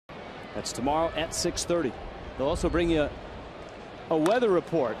That's tomorrow at 6:30. They'll also bring you a weather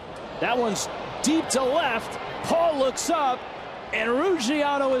report. That one's deep to left. Paul looks up, and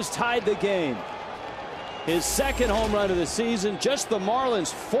Ruggiano has tied the game. His second home run of the season, just the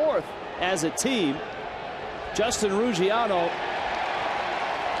Marlins' fourth as a team. Justin Ruggiano,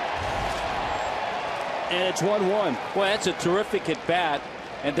 and it's 1-1. Well, that's a terrific at bat,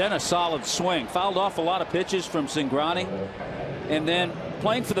 and then a solid swing. Fouled off a lot of pitches from Cingrani, and then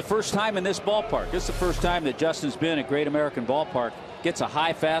playing for the first time in this ballpark. This is the first time that Justin's been at Great American Ballpark. Gets a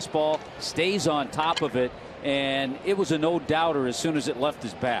high fastball, stays on top of it, and it was a no-doubter as soon as it left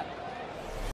his bat.